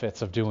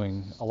benefits of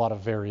doing a lot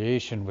of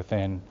variation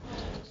within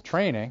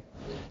training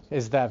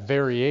is that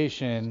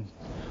variation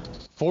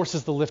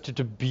forces the lifter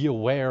to be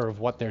aware of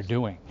what they're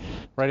doing,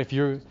 right?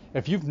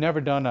 If you've never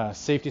done a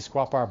safety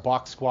squat bar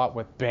box squat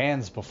with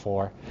bands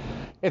before,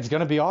 it's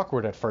going to be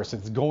awkward at first.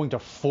 It's going to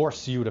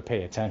force you to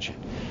pay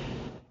attention.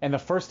 And the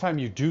first time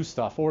you do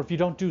stuff, or if you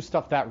don't do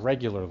stuff that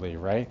regularly,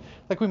 right?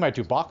 Like we might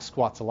do box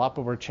squats a lot,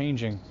 but we're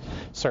changing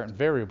certain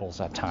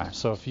variables at times.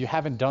 So if you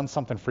haven't done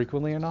something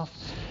frequently enough,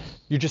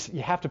 you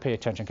have to pay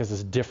attention because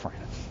it's different.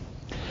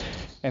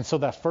 And so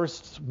that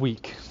first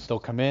week, they'll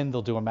come in,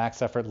 they'll do a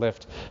max effort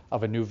lift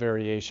of a new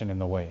variation in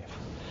the wave.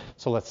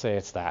 So let's say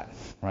it's that,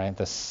 right?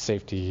 The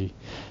safety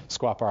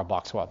squat bar,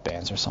 box squat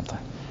bands or something.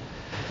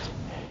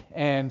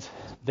 And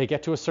they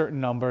get to a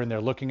certain number and they're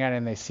looking at it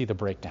and they see the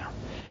breakdown.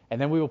 And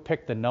then we will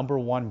pick the number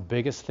one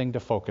biggest thing to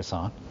focus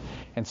on.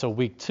 And so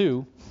week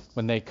 2,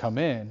 when they come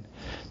in,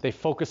 they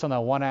focus on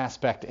that one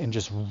aspect and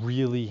just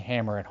really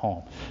hammer it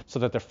home so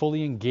that they're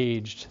fully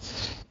engaged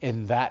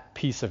in that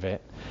piece of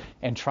it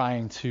and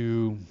trying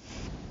to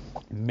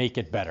make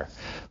it better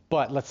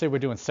But let's say we're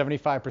doing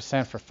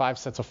 75% for 5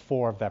 sets of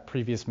 4 of that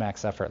previous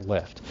max effort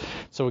lift.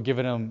 So we're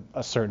giving them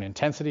a certain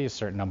intensity, a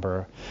certain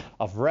number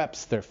of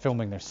reps. They're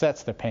filming their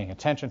sets. They're paying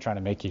attention, trying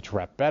to make each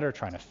rep better,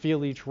 trying to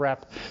feel each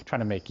rep,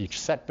 trying to make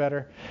each set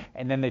better.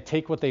 And then they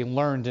take what they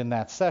learned in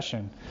that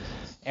session,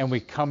 and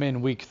we come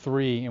in week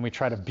 3 and we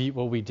try to beat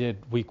what we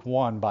did week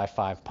 1 by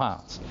 5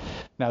 pounds.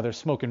 Now there's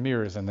smoke and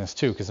mirrors in this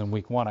too, because in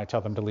week 1 I tell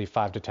them to leave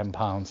 5 to 10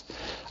 pounds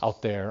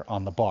out there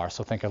on the bar.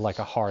 So think of like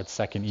a hard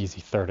second,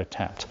 easy third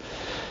attempt.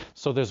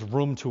 So there's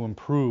room to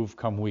improve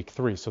come week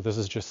 3. So this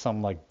is just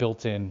some like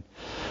built-in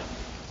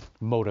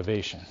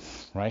motivation,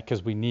 right?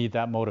 Because we need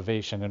that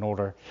motivation in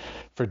order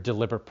for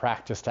deliberate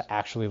practice to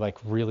actually like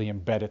really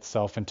embed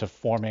itself into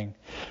forming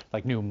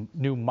like new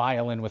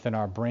myelin within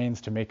our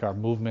brains to make our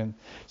movement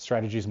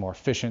strategies more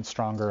efficient,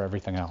 stronger,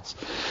 everything else.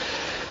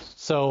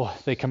 So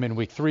they come in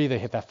week 3, they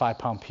hit that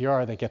 5-pound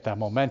PR, they get that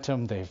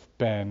momentum, they've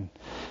been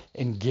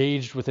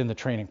engaged within the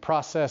training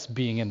process,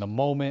 being in the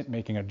moment,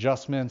 making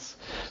adjustments,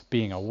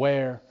 being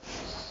aware,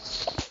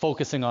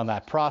 focusing on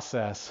that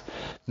process,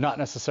 not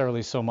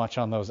necessarily so much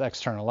on those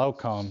external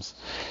outcomes.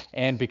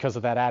 And because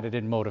of that added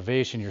in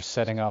motivation, you're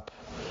setting up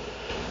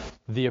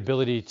the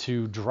ability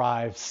to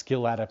drive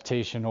skill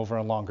adaptation over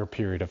a longer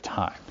period of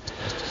time.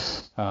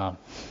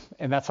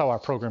 And that's how our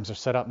programs are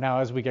set up.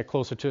 Now, as we get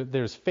closer to,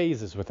 there's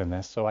phases within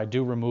this. So I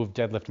do remove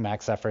deadlift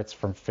max efforts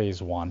from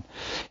phase 1,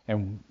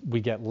 and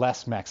we get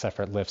less max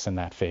effort lifts in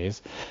that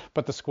phase.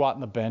 But the squat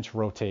and the bench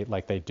rotate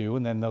like they do,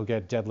 and then they'll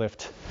get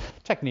deadlift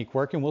technique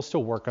work, and we'll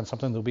still work on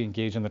something. They'll be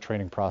engaged in the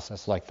training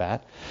process like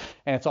that.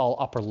 And it's all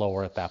upper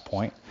lower at that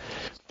point.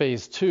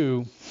 Phase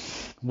 2,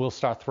 we'll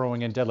start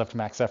throwing in deadlift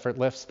max effort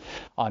lifts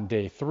on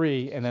day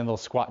 3, and then they'll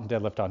squat and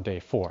deadlift on day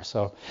 4.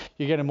 So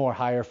you're getting more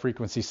higher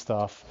frequency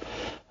stuff,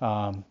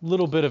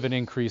 little bit of an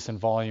increase in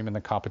volume in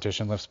the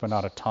competition lifts, but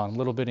not a ton,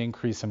 little bit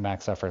increase in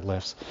max effort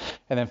lifts.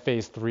 And then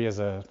phase 3, as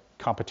a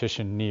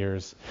competition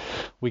nears,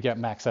 we get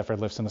max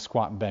effort lifts in the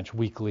squat and bench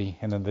weekly,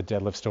 and then the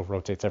deadlift still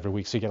rotates every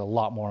week. So you get a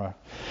lot more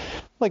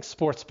like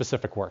sports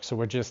specific work. So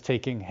we're just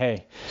taking,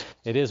 hey,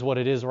 it is what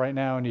it is right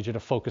now. I need you to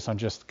focus on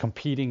just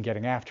competing,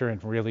 getting after,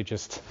 and really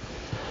just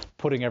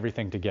putting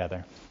everything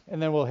together.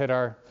 And then we'll hit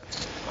our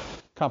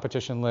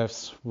competition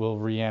lifts, we'll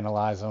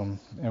reanalyze them,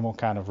 and we'll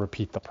kind of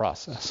repeat the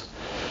process.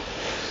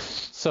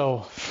 So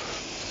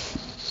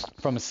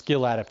from a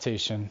skill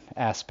adaptation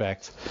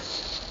aspect,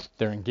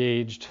 they're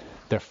engaged,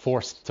 they're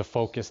forced to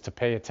focus, to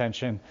pay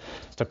attention,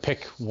 to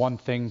pick one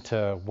thing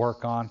to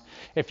work on.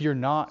 If you're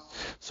not,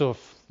 so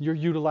if you're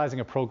utilizing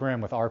a program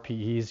with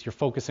RPEs, you're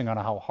focusing on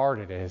how hard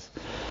it is,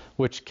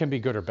 which can be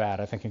good or bad.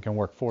 I think it can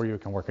work for you,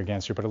 it can work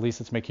against you, but at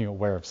least it's making you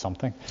aware of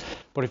something.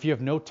 But if you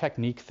have no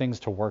technique things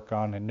to work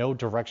on and no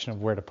direction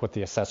of where to put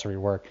the accessory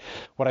work,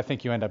 what I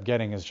think you end up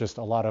getting is just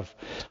a lot of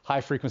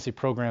high frequency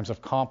programs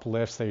of comp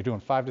lifts that you're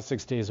doing 5 to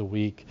 6 days a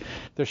week.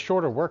 They're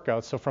shorter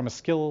workouts, so from a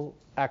skill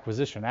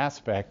acquisition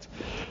aspect,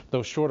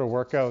 those shorter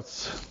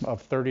workouts of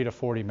 30 to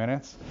 40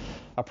 minutes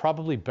are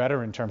probably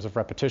better in terms of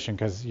repetition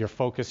because you're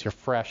focused, you're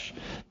fresh,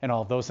 and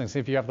all those things.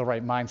 If you have the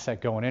right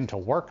mindset going in to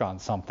work on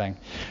something,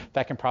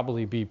 that can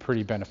probably be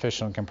pretty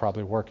beneficial and can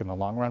probably work in the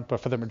long run. But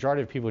for the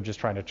majority of people just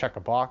trying to check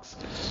a box,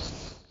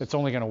 it's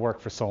only going to work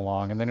for so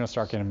long, and then you'll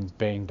start getting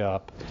banged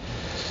up.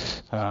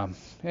 And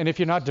if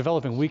you're not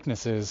developing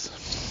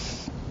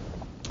weaknesses,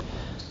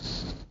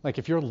 like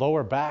if your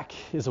lower back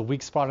is a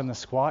weak spot in the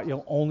squat,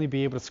 you'll only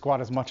be able to squat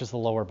as much as the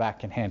lower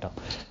back can handle.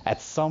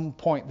 At some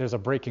point, there's a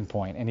breaking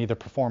point, and either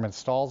performance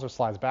stalls or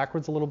slides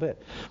backwards a little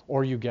bit,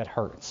 or you get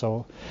hurt.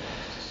 So,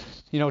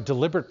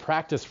 deliberate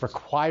practice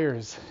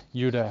requires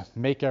you to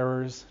make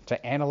errors,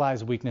 to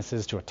analyze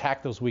weaknesses, to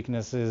attack those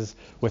weaknesses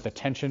with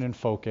attention and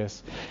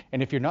focus.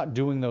 And if you're not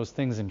doing those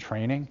things in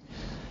training,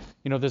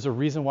 there's a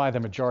reason why the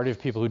majority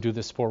of people who do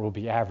this sport will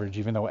be average,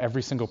 even though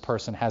every single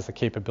person has the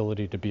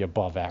capability to be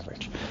above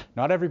average.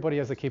 Not everybody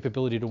has the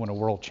capability to win a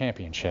world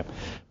championship,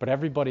 but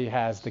everybody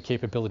has the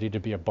capability to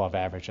be above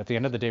average. At the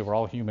end of the day, we're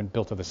all human,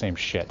 built of the same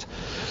shit.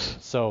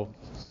 So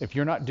if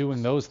you're not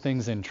doing those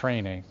things in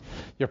training,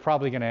 you're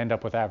probably going to end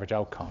up with average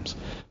outcomes.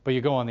 But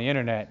you go on the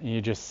internet and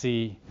you just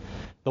see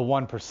the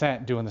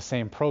 1% doing the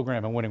same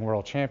program and winning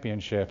world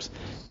championships,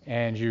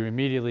 and you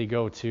immediately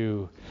go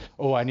to,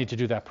 oh, I need to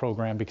do that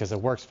program because it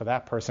works for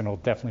that person, it'll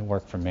definitely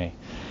work for me.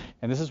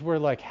 And this is where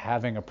like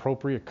having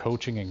appropriate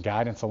coaching and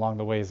guidance along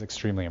the way is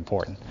extremely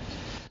important.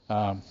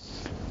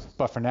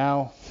 But for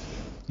now,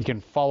 you can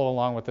follow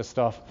along with this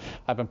stuff.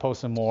 I've been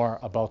posting more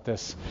about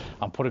this.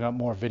 I'm putting up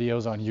more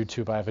videos on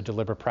YouTube. I have a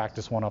deliberate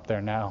practice one up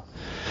there now.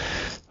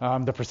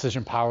 The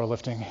Precision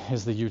Powerlifting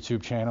is the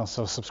YouTube channel,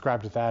 so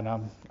subscribe to that.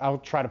 I'll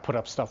try to put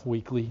up stuff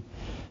weekly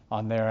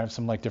on there. I have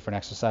some like different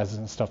exercises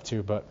and stuff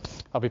too, but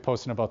I'll be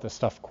posting about this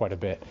stuff quite a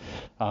bit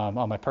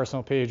on my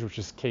personal page, which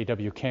is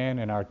KW Can,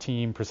 and our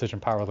team, Precision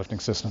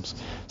Powerlifting Systems.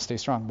 Stay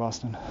strong,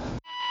 Boston.